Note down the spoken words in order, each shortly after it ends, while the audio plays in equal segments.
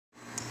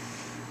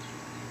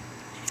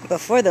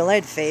Before the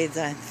light fades,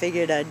 I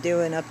figured I'd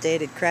do an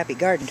updated crappy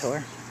garden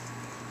tour.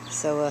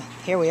 So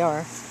here we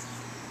are.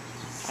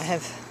 I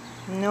have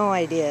no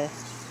idea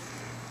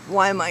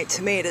why my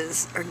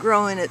tomatoes are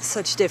growing at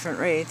such different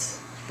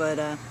rates, but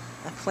I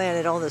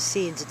planted all the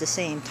seeds at the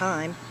same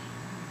time.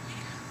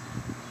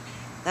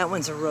 That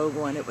one's a rogue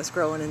one. It was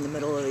growing in the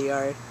middle of the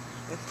yard.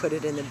 I put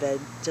it in the bed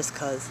just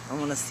because I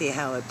want to see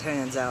how it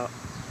turns out.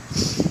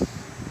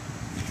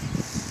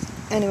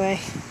 Anyway,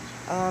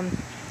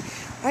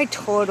 I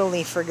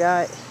totally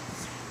forgot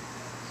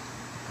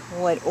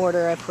what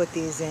order I put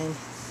these in,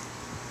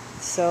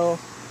 so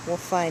we'll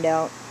find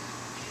out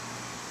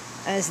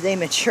as they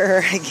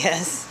mature, I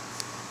guess.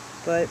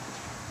 But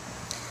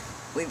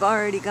we've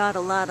already got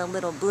a lot of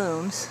little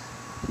blooms.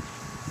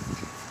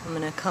 I'm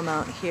gonna come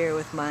out here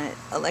with my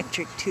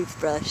electric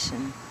toothbrush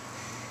and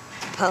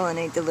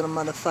pollinate the little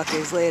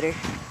motherfuckers later.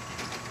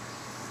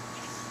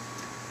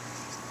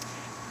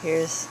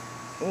 Here's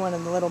one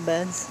of the little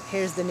beds.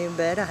 Here's the new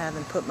bed. I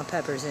haven't put my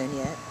peppers in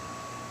yet.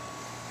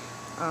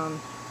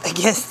 I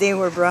guess they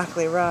were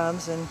broccoli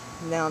robs and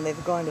now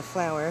they've gone to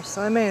flower,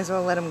 so I may as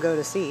well let them go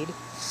to seed.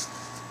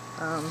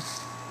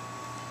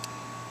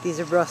 These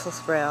are Brussels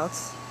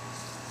sprouts.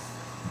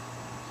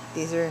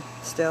 These are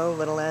still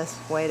little ass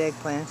white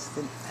eggplants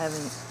that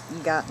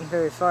haven't gotten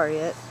very far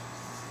yet.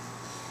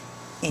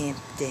 And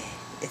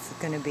it's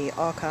gonna be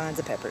all kinds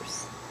of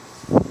peppers.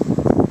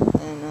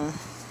 And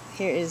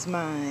here is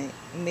my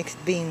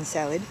mixed bean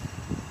salad.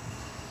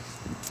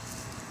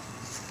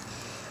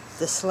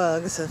 The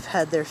slugs have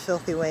had their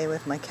filthy way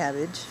with my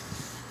cabbage.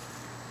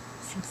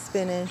 Some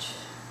spinach.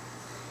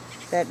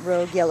 That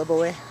rogue yellow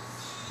boy.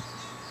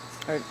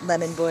 Or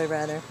lemon boy,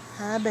 rather.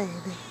 Hi, baby.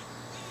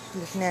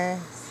 You look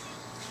nice.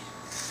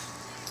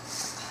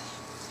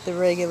 The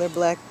regular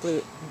black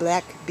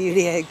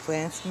beauty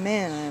eggplants.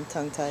 Man, I am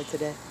tongue-tied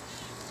today.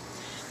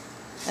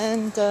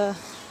 And the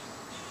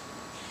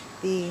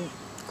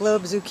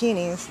globe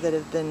zucchinis that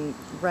have been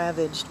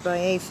ravaged by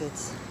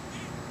aphids.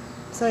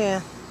 So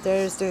yeah,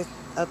 there's the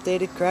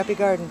updated crappy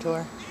garden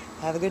tour.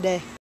 Have a good day.